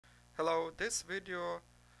Hello, this video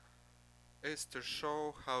is to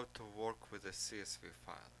show how to work with a CSV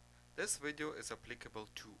file. This video is applicable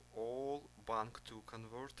to all bank2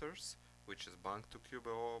 converters, which is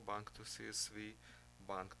bank2QBO, bank2CSV,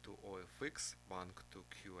 bank2OFX,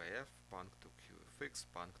 bank2QAF, bank2QFX,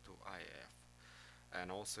 bank2IAF.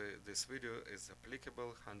 And also this video is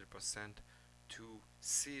applicable 100% to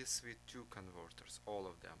CSV2 converters, all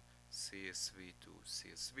of them. CSV to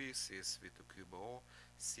CSV, CSV to QBO,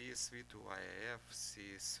 CSV to IAF,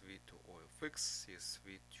 CSV to OFX,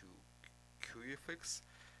 CSV to QFX,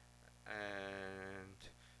 and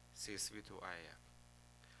CSV to IAF.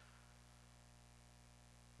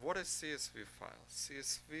 What is CSV file?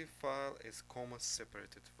 CSV file is comma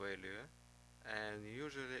separated value, and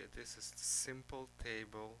usually this is simple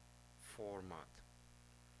table format.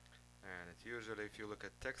 And it usually, if you look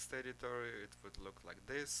at text editor, it would look like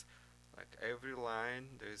this. Like every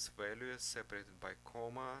line there is value separated by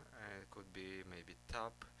comma, and it could be maybe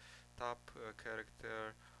tab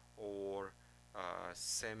character or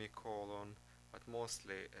semicolon, but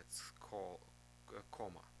mostly it's called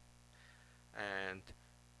comma. And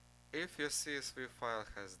if your CSV file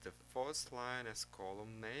has the first line as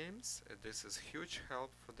column names, this is huge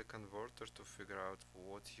help for the converter to figure out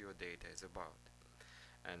what your data is about.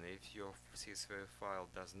 And if your CSV file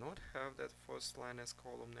does not have that first line as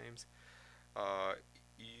column names,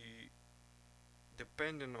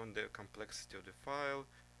 depending on the complexity of the file,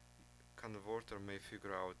 converter may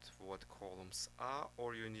figure out what columns are,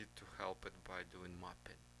 or you need to help it by doing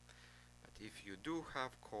mapping. But if you do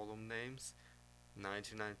have column names,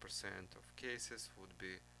 99% of cases would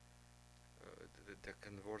be the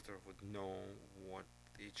converter would know what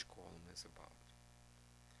each column is about.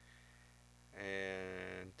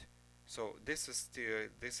 And so this is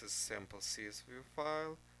sample CSV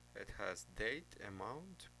file. It has date,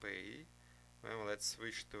 amount, payee. Well, let's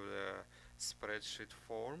switch to the spreadsheet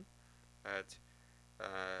form. It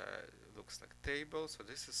looks like table. So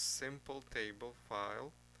this is simple table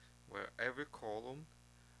file where every column,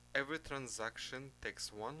 every transaction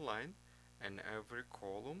takes one line, and every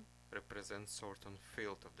column represents certain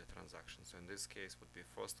field of the transaction. So in this case would be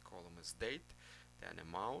first column is date, then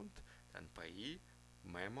amount, then payee,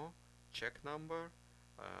 memo, check number,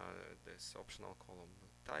 this optional column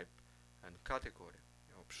type, and category,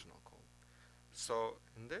 optional column. So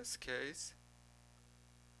in this case,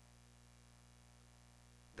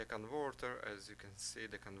 the converter, as you can see,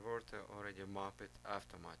 the converter already map it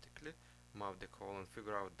automatically. Map the column,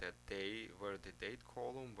 figure out that where the date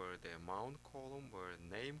column, where the amount column, where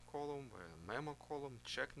name column, where memo column,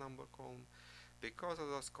 check number column. Because of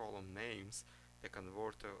those column names, the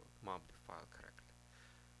converter mapped the file correctly.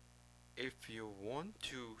 If you want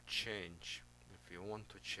to change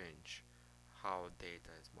how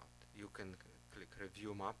data is mapped, you can click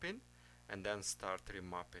review mapping and then start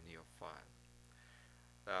remapping your file.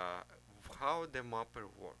 How the mapper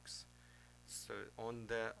works. So on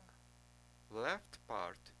the left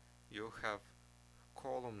part you have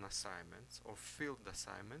column assignments or field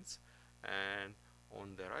assignments, and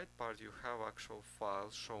on the right part you have actual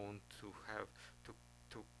files shown to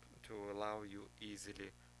allow you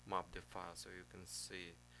easily map the file. So you can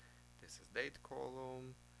see this is date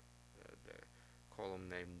column, the column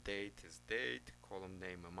name date is date, column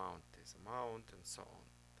name amount is amount, and so on.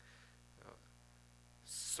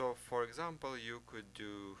 So for example, you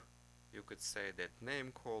could say that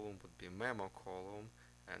name column would be memo column,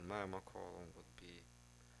 and memo column would be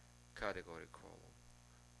category column.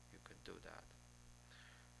 You could do that.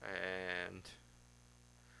 And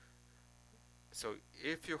so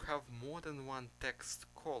if you have more than one text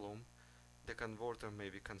column, the converter may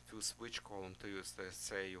be confused which column to use. Let's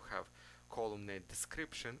say you have column name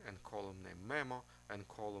description and column name memo and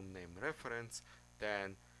column name reference,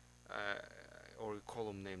 then or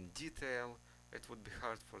column name detail. It would be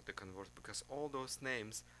hard for the converter because all those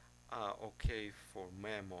names are okay for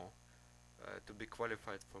memo, to be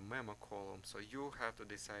qualified for memo column. So you have to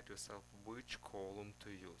decide yourself which column to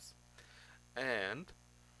use. And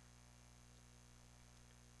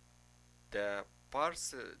the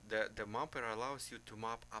mapper allows you to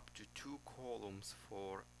map up to 2 columns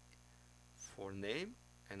for name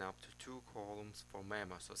and up to 2 columns for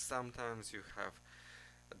memo. So sometimes you have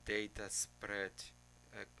data spread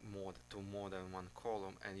to more than one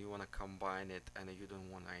column, and you want to combine it, and you don't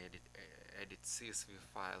want to edit CSV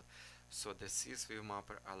file. So the CSV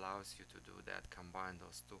mapper allows you to do that, combine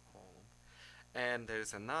those 2 columns. And there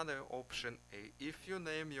is another option. If you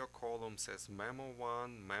name your columns as memo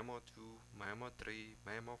 1, memo 2, memo 3,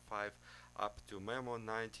 memo 5, up to memo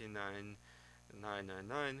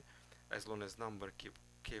 99999, as long as number keep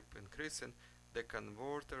increasing, the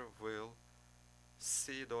converter will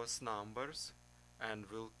see those numbers and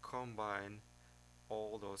will combine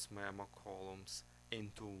all those memo columns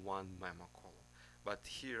into one memo column. But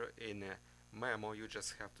here in a memo you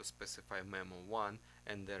just have to specify memo 1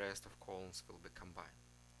 and the rest of columns will be combined.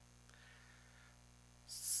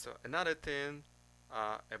 So another thing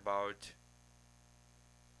about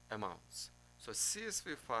amounts. So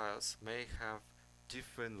CSV files may have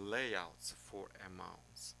different layouts for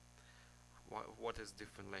amounts. What is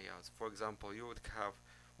different layouts? For example, you would have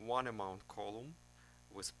one amount column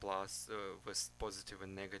with positive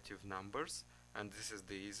and negative numbers, and this is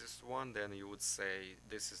the easiest one. Then you would say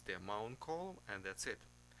this is the amount column and that's it.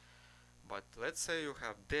 But let's say you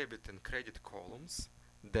have debit and credit columns,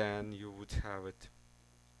 then you would have it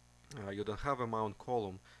you don't have amount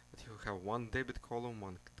column, but you have one debit column,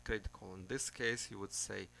 one credit column. In this case you would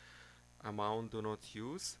say amount do not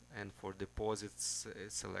use, and for deposits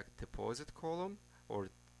select deposit column or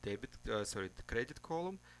the credit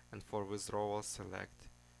column, and for withdrawal select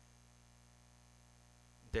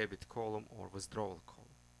debit column or withdrawal column.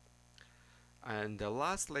 And the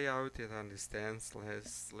last layout it understands,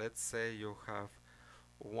 let's say you have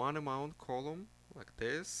one amount column like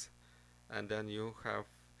this, and then you have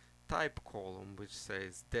type column which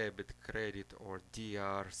says debit, credit, or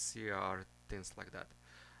DR, CR, things like that.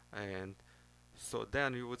 And so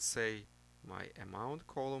then you would say my amount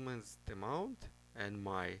column is the amount and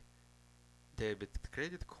my debit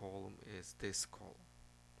credit column is this column.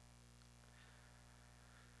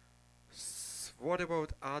 What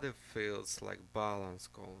about other fields like balance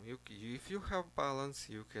column? If you have balance,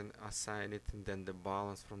 you can assign it, and then the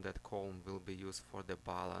balance from that column will be used for the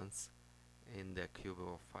balance in the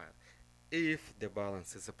QBO file, if the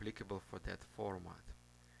balance is applicable for that format.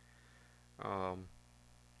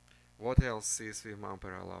 What else CSV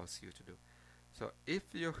mapper allows you to do? So if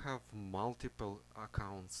you have multiple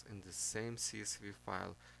accounts in the same CSV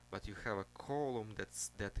file, but you have a column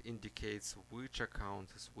that indicates which account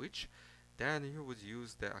is which, then you would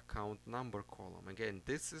use the account number column. Again,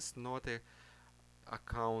 this is not a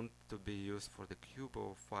account to be used for the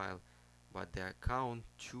QBO file, but the account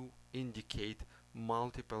to indicate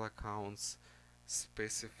multiple accounts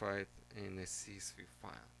specified in a CSV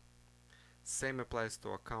file. Same applies to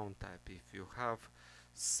account type. If you have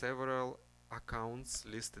several accounts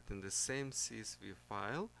listed in the same CSV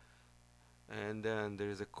file, and then there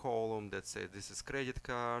is a column that says this is credit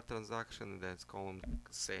card transaction, and that's column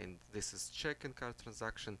saying this is checking card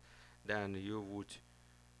transaction, then you would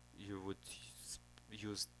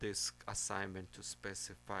use this assignment to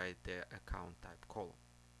specify the account type column.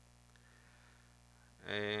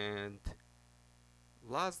 And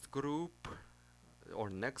last group or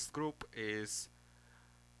next group is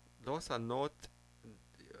those are not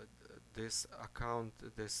this account,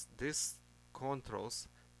 this controls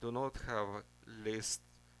do not have a list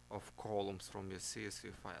of columns from your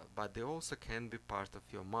CSV file, but they also can be part of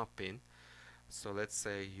your mapping. So let's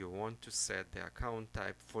say you want to set the account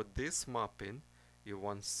type for this mapping, you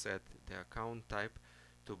want to set the account type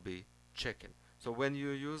to be checking. So when you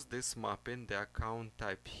use this mapping, the account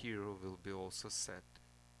type here will be also set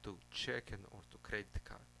to checking or to credit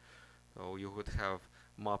card. So you would have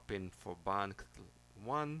mapping for bank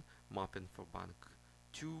 1, mapping for bank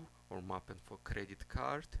 2, or mapping for credit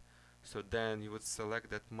card. So then you would select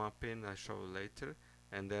that mapping, I show you later,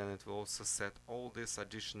 and then it will also set all these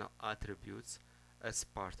additional attributes as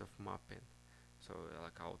part of mapping. So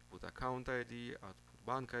like output account ID, output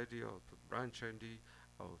bank ID, output branch ID,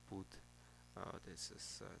 output this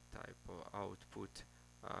is type of output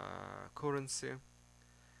currency,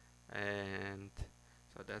 and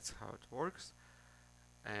so that's how it works.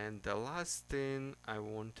 And the last thing I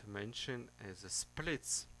want to mention is the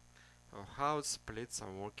splits. So how splits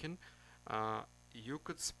are working. You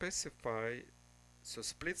could specify, so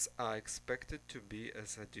splits are expected to be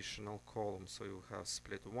as additional columns. So you have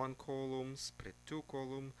split 1 column, split 2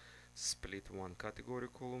 column, split 1 category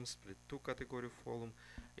column, split 2 category column.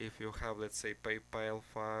 If you have, let's say, PayPal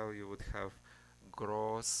file, you would have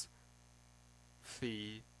gross,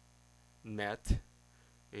 fee, net.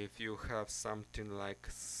 If you have something like,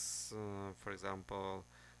 for example,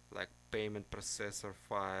 like payment processor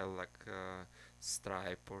file, like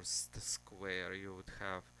Stripe or Square, you would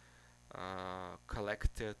have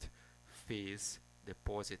collected, fees,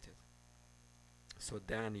 deposited. So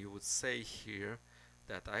then you would say here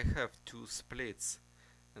that I have 2 splits,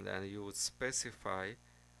 and then you would specify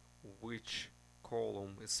which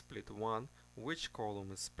column is split 1, which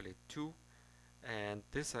column is split 2, and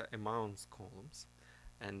these are amounts columns.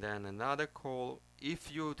 And then another column,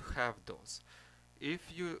 if you have those.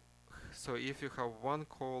 If you So if you have one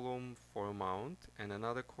column for amount and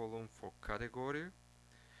another column for category,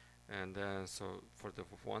 and then so for the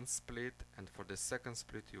one split, and for the second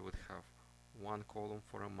split you would have one column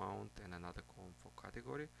for amount and another column for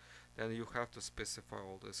category, then you have to specify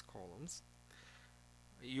all these columns.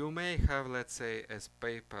 You may have, let's say, as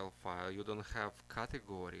PayPal file, you don't have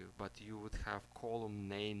category, but you would have column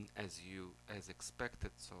name as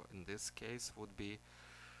expected. So in this case would be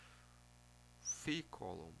fee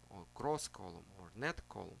column or gross column or net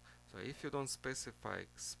column. So if you don't specify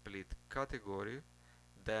split category,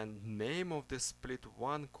 then name of the split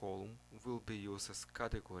one column will be used as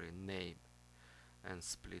category name, and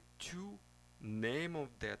split two, name of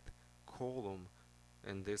that column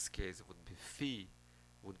in this case would be fee,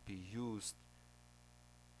 would be used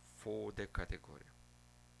for the category.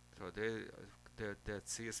 So the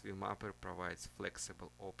CSV mapper provides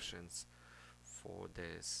flexible options for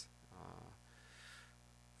this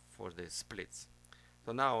splits.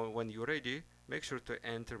 So now when you're ready, make sure to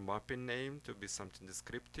enter mapping name to be something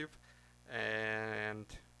descriptive, and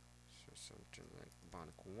so something like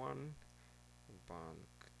bank 1, bank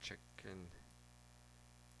check-in,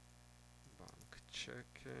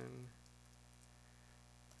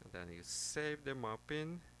 and then you save the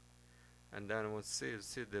mapping, and then we'll see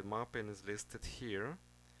the mapping is listed here.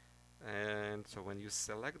 And so when you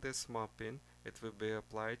select this mapping, it will be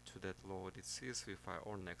applied to that loaded CSV file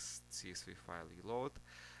or next CSV file you load,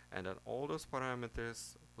 and then all those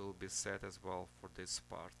parameters will be set as well for this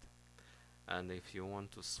part. And if you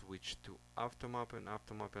want to switch to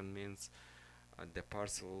aftermapping means the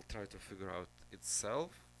parser will try to figure out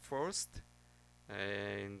itself first,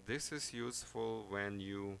 and this is useful when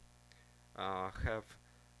you have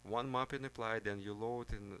one mapping applied and you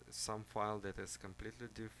load in some file that is completely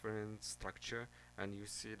different structure and you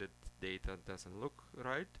see that data doesn't look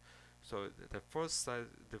right. So the first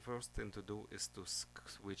thing to do is to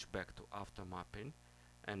switch back to after mapping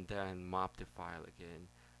and then map the file again,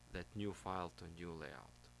 that new file to new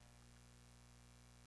layout.